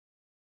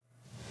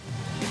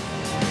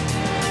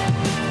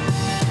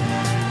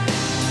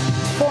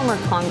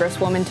Former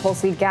Congresswoman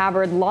Tulsi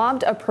Gabbard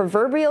lobbed a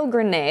proverbial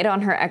grenade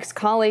on her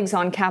ex-colleagues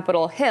on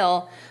Capitol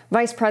Hill,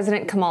 Vice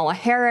President Kamala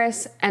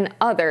Harris, and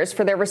others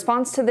for their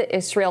response to the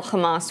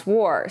Israel-Hamas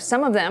war,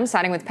 some of them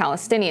siding with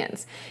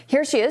Palestinians.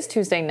 Here she is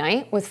Tuesday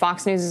night with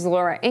Fox News'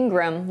 Laura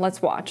Ingraham.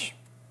 Let's watch.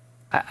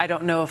 I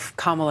don't know if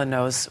Kamala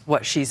knows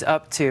what she's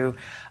up to,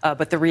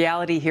 but the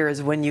reality here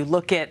is when you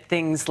look at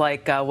things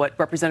like what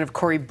Representative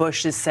Cori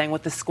Bush is saying,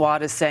 what the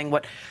Squad is saying,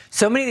 what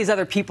so many of these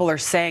other people are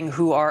saying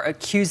who are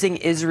accusing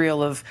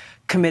Israel of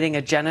committing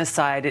a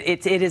genocide,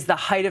 it is the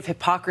height of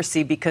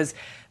hypocrisy because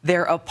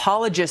they're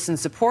apologists and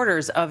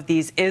supporters of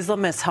these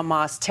Islamist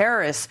Hamas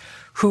terrorists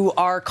who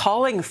are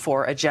calling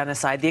for a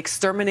genocide, the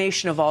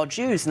extermination of all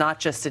Jews, not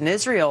just in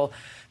Israel,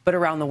 but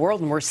around the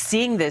world. And we're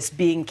seeing this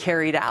being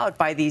carried out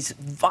by these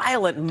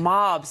violent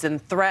mobs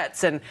and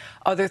threats and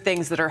other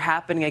things that are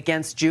happening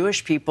against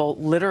Jewish people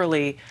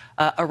literally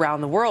around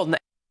the world.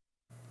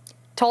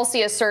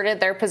 Tulsi asserted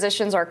their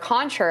positions are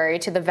contrary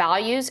to the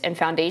values and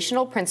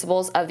foundational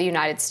principles of the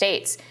United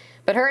States,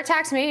 but her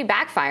attacks may be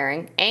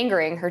backfiring,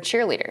 angering her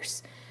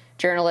cheerleaders.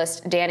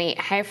 Journalist Danny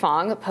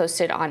Haifong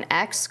posted on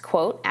X,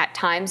 quote, "At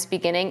times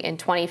beginning in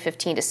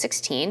 2015 to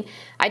 16,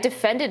 I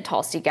defended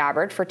Tulsi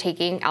Gabbard for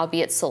taking,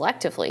 albeit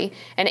selectively,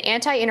 an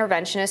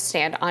anti-interventionist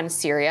stand on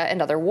Syria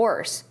and other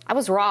wars. I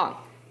was wrong.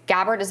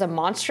 Gabbard is a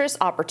monstrous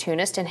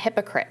opportunist and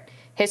hypocrite.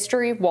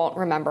 History won't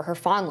remember her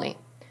fondly."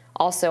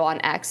 Also on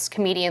X,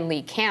 comedian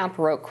Lee Camp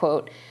wrote,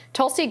 quote,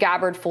 "Tulsi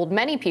Gabbard fooled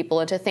many people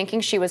into thinking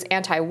she was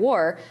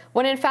anti-war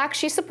when in fact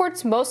she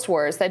supports most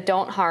wars that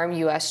don't harm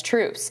U.S.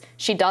 troops.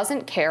 She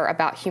doesn't care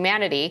about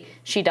humanity.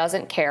 She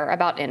doesn't care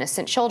about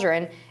innocent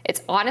children.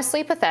 It's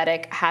honestly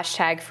pathetic.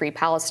 Hashtag Free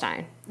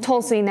Palestine."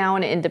 Tulsi, now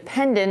an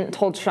independent,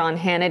 told Sean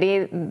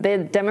Hannity the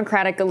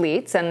Democratic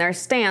elites and their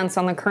stance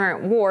on the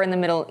current war in the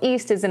Middle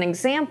East is an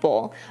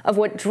example of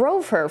what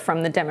drove her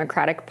from the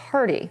Democratic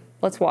Party.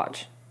 Let's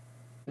watch.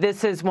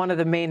 This is one of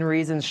the main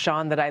reasons,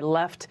 Sean, that I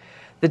left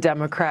the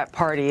Democrat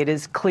Party. It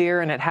is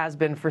clear, and it has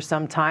been for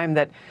some time,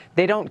 that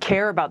they don't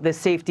care about the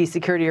safety,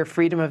 security, or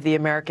freedom of the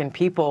American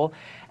people,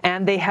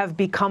 and they have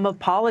become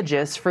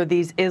apologists for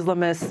these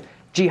Islamist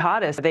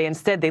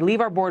jihadists. They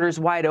leave our borders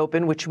wide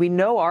open, which we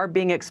know are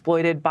being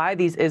exploited by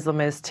these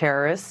Islamist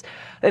terrorists,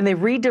 and they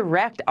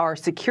redirect our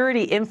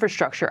security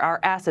infrastructure, our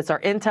assets, our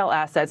intel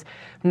assets,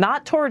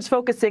 not towards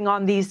focusing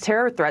on these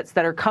terror threats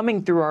that are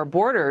coming through our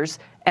borders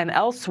and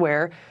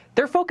elsewhere.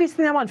 They're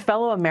focusing them on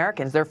fellow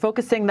Americans. They're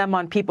focusing them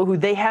on people who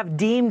they have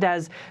deemed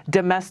as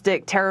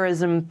domestic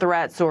terrorism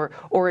threats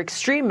or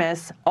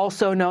extremists,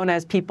 also known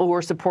as people who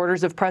are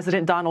supporters of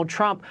President Donald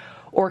Trump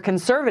or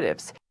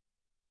conservatives.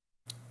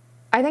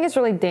 I think it's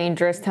really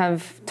dangerous to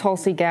have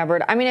Tulsi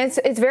Gabbard. I mean,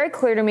 it's very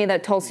clear to me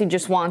that Tulsi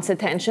just wants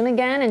attention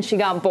again, and she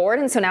got bored,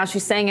 and so now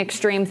she's saying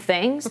extreme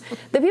things.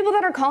 The people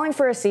that are calling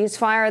for a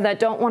ceasefire, that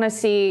don't want to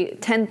see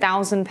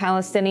 10,000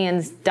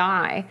 Palestinians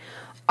die,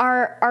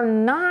 are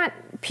not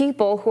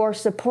people who are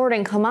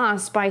supporting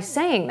Hamas by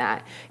saying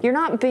that. You're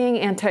not being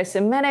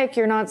anti-Semitic.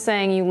 You're not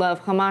saying you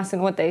love Hamas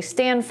and what they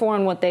stand for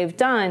and what they've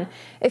done.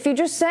 If you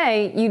just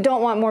say you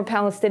don't want more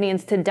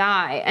Palestinians to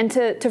die, and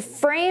to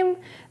frame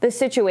the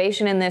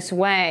situation in this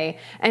way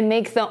and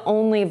make the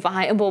only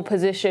viable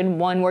position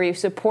one where you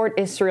support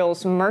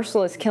Israel's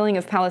merciless killing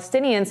of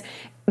Palestinians,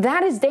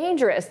 that is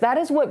dangerous. That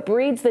is what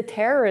breeds the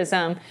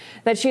terrorism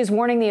that she is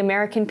warning the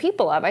American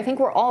people of. I think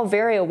we're all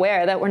very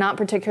aware that we're not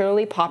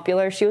particularly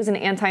popular. She was an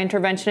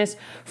anti-interventionist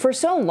for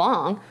so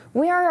long.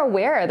 We are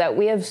aware that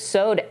we have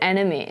sowed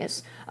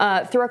enemies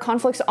through our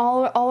conflicts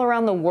all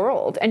around the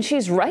world. And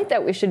she's right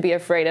that we should be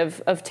afraid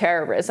of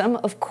terrorism,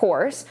 of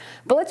course.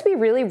 But let's be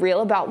really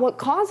real about what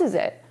causes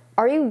it.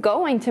 Are you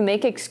going to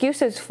make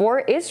excuses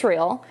for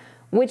Israel,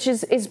 which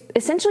is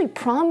essentially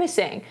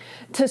promising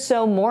to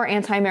sow more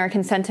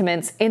anti-American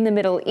sentiments in the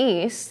Middle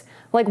East?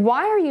 Like,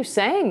 why are you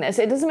saying this?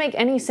 It doesn't make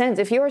any sense.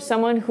 If you are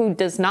someone who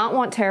does not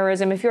want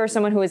terrorism, if you are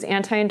someone who is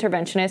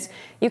anti-interventionist,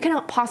 you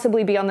cannot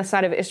possibly be on the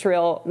side of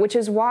Israel, which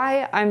is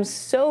why I'm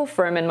so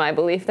firm in my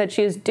belief that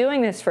she is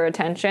doing this for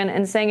attention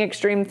and saying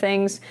extreme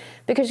things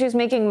because she's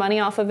making money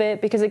off of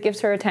it, because it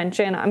gives her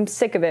attention. I'm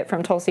sick of it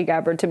from Tulsi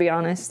Gabbard, to be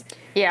honest.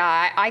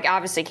 Yeah, I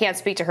obviously can't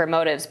speak to her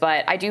motives,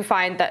 but I do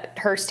find that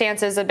her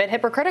stance is a bit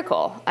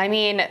hypocritical. I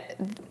mean,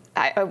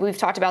 we've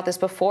talked about this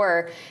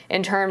before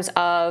in terms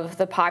of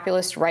the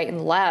populist right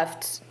and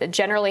left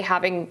generally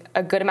having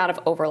a good amount of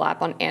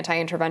overlap on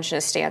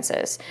anti-interventionist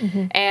stances.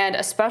 Mm-hmm. And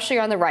especially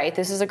on the right,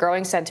 this is a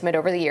growing sentiment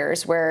over the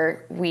years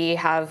where we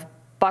have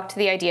bucked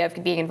the idea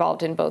of being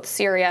involved in both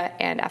Syria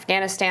and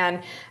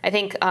Afghanistan. I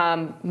think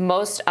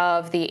most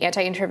of the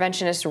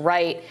anti-interventionist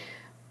right,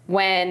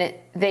 when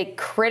they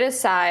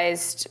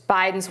criticized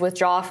Biden's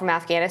withdrawal from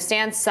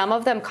Afghanistan, some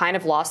of them kind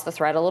of lost the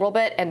thread a little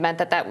bit and meant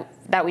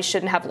that we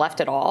shouldn't have left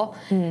at all.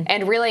 Mm.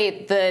 And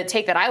really, the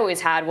take that I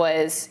always had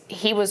was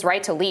he was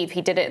right to leave.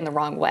 He did it in the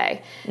wrong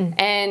way. Mm.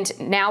 And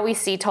now we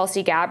see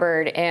Tulsi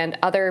Gabbard and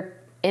other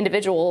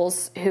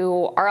individuals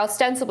who are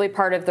ostensibly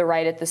part of the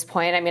right at this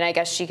point. I mean, I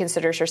guess she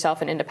considers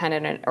herself an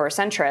independent or a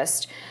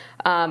centrist,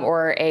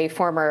 or a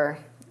former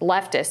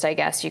leftist, I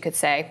guess you could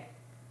say.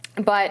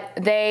 but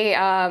they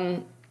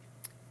have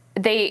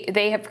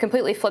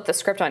completely flipped the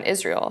script on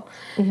Israel.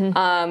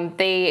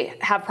 They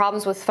have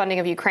problems with funding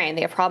of Ukraine.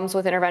 They have problems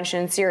with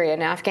intervention in Syria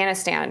and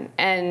Afghanistan.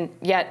 And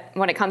yet,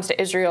 when it comes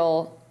to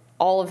Israel,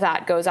 all of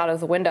that goes out of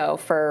the window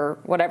for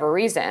whatever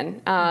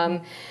reason.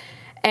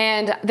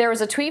 And there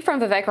was a tweet from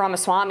Vivek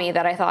Ramaswamy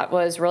that I thought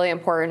was really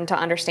important to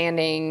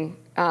understanding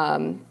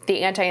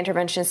the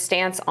anti-intervention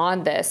stance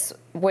on this,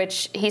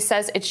 which he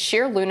says it's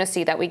sheer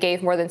lunacy that we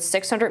gave more than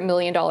 $600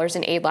 million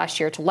in aid last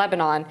year to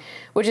Lebanon,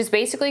 which is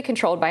basically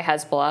controlled by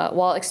Hezbollah,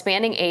 while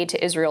expanding aid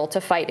to Israel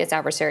to fight its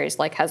adversaries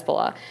like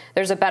Hezbollah.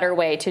 There's a better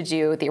way to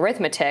do the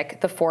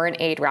arithmetic. The foreign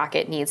aid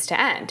racket needs to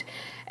end.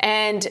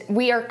 And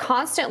we are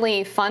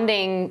constantly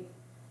funding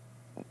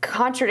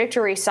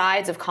contradictory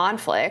sides of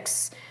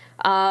conflicts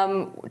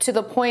to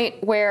the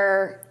point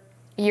where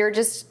you're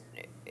just,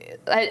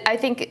 I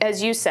think,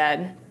 as you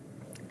said,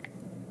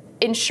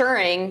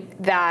 ensuring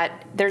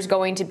that there's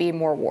going to be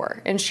more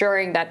war,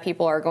 ensuring that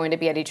people are going to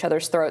be at each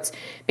other's throats,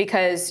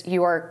 because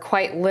you are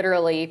quite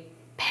literally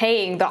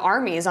paying the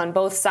armies on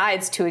both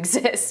sides to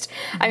exist.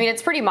 I mean,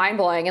 it's pretty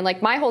mind-blowing. And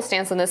like, my whole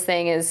stance on this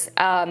thing is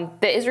the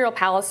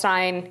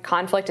Israel-Palestine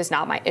conflict is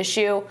not my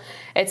issue.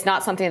 It's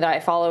not something that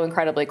I follow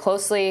incredibly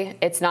closely.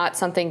 It's not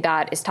something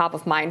that is top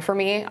of mind for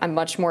me. I'm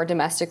much more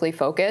domestically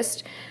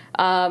focused.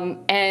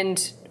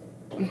 And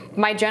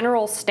my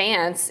general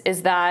stance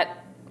is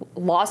that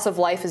loss of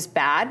life is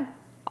bad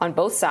on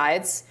both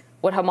sides.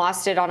 What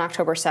Hamas did on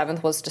October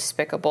 7th was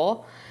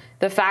despicable.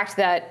 The fact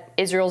that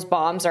Israel's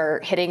bombs are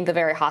hitting the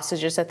very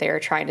hostages that they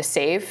are trying to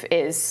save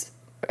is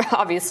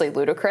obviously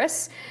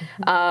ludicrous.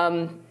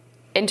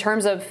 In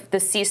terms of the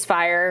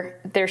ceasefire,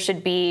 there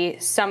should be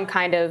some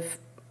kind of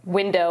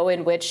window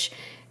in which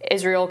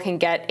Israel can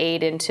get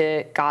aid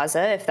into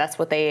Gaza if that's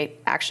what they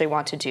actually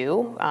want to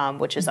do,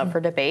 which is up for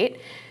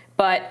debate,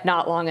 but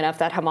not long enough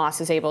that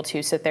Hamas is able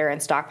to sit there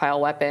and stockpile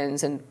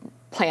weapons and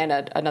plan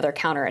another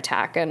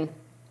counterattack. And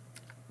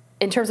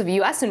in terms of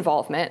U.S.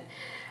 involvement,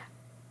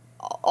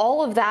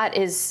 all of that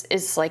is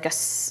like a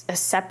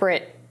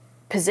separate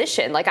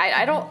position. Like,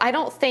 I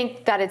don't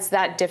think that it's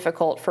that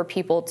difficult for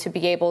people to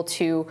be able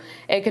to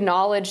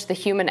acknowledge the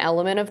human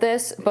element of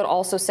this, but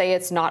also say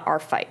it's not our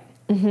fight.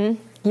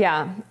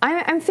 Yeah,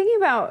 I'm thinking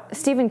about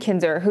Stephen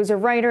Kinzer, who's a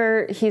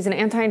writer. He's an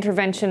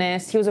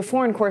anti-interventionist. He was a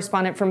foreign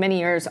correspondent for many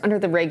years under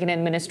the Reagan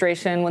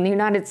administration when the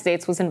United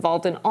States was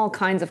involved in all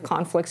kinds of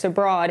conflicts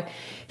abroad.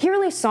 He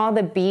really saw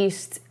the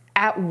beast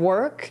at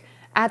work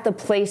at the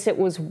place it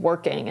was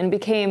working and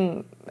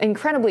became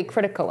incredibly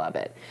critical of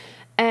it.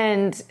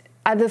 And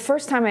the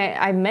first time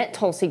I met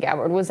Tulsi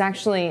Gabbard was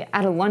actually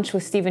at a lunch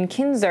with Stephen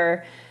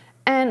Kinzer.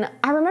 And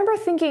I remember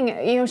thinking,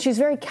 you know, she's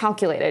very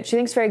calculated. She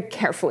thinks very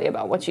carefully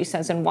about what she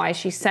says and why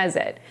she says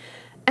it.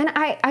 And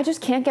I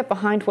just can't get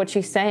behind what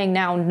she's saying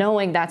now,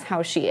 knowing that's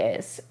how she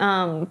is.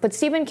 But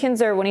Stephen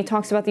Kinzer, when he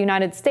talks about the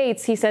United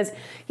States, he says,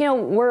 you know,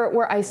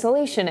 we're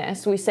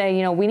isolationists. We say,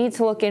 you know, we need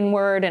to look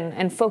inward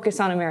and focus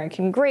on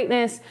American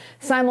greatness.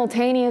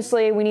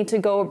 Simultaneously, we need to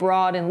go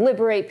abroad and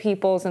liberate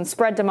peoples and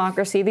spread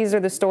democracy. These are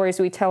the stories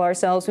we tell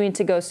ourselves. We need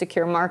to go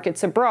secure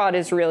markets abroad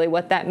is really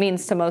what that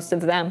means to most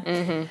of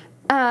them.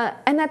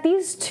 And that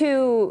these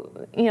two,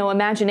 you know,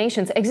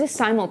 imaginations exist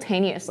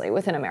simultaneously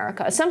within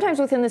America, sometimes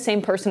within the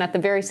same person at the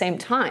very same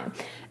time.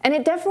 And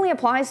it definitely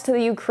applies to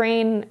the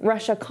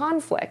Ukraine-Russia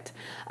conflict.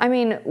 I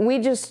mean, we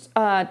just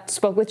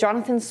spoke with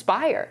Jonathan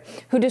Spire,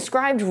 who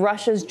described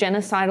Russia's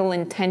genocidal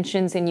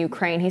intentions in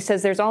Ukraine. He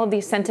says there's all of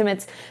these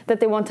sentiments that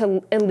they want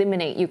to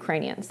eliminate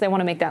Ukrainians. They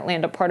want to make that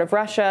land a part of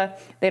Russia.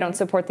 They don't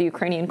support the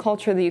Ukrainian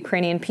culture, the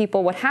Ukrainian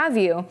people, what have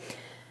you.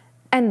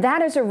 And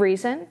that is a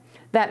reason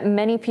that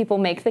many people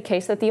make the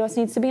case that the U.S.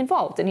 needs to be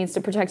involved. It needs to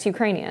protect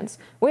Ukrainians.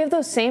 We have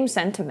those same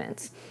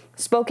sentiments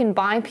spoken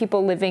by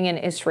people living in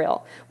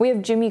Israel. We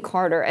have Jimmy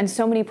Carter and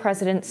so many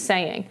presidents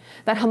saying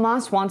that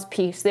Hamas wants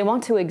peace. They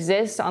want to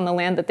exist on the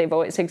land that they've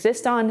always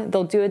existed on.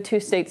 They'll do a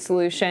two-state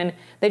solution.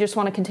 They just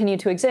want to continue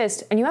to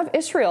exist. And you have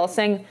Israel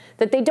saying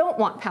that they don't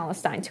want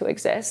Palestine to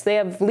exist. They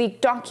have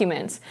leaked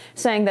documents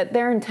saying that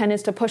their intent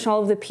is to push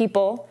all of the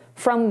people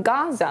from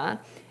Gaza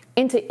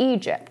into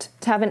Egypt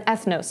to have an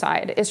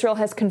ethnocide. Israel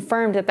has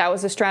confirmed that that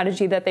was a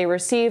strategy that they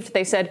received.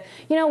 They said,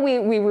 you know,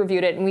 we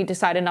reviewed it and we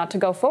decided not to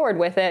go forward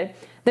with it.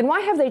 Then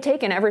why have they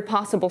taken every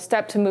possible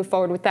step to move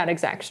forward with that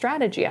exact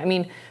strategy? I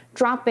mean,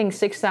 dropping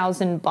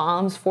 6,000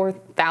 bombs,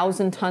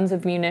 4,000 tons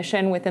of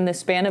munition within the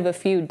span of a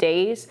few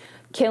days,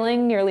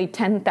 killing nearly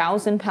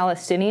 10,000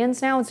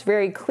 Palestinians now, it's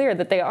very clear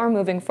that they are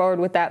moving forward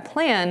with that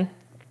plan.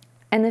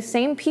 And the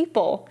same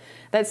people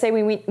that say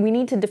we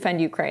need to defend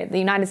Ukraine, the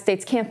United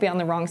States can't be on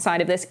the wrong side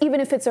of this,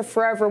 even if it's a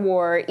forever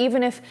war,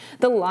 even if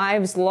the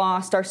lives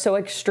lost are so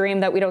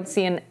extreme that we don't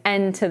see an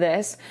end to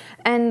this,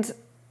 and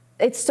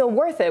it's still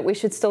worth it, we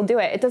should still do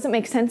it. It doesn't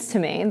make sense to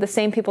me. The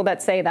same people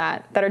that say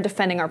that are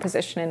defending our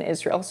position in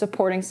Israel,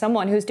 supporting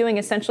someone who's doing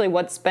essentially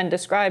what's been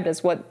described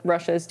as what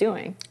Russia is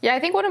doing. Yeah, I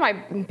think one of my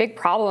big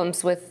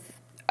problems with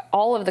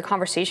all of the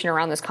conversation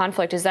around this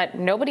conflict is that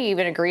nobody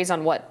even agrees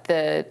on what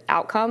the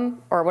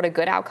outcome or what a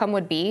good outcome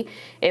would be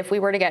if we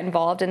were to get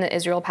involved in the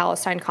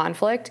Israel-Palestine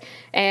conflict.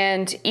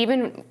 And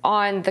even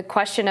on the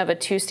question of a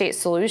two-state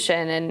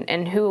solution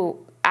and who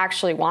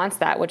actually wants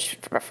that, which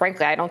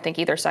frankly I don't think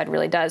either side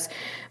really does.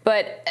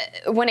 But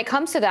when it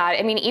comes to that,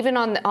 I mean, even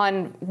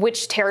on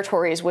which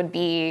territories would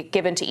be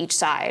given to each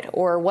side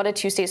or what a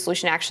two-state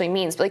solution actually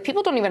means, like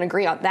people don't even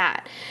agree on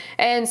that.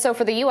 And so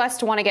for the U.S.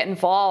 to want to get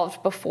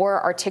involved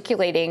before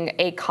articulating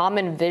a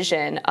common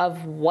vision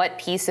of what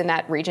peace in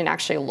that region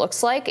actually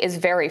looks like is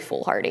very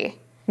foolhardy.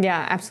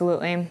 Yeah,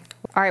 absolutely.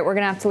 All right, we're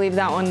going to have to leave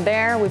that one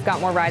there. We've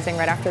got more Rising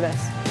right after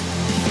this.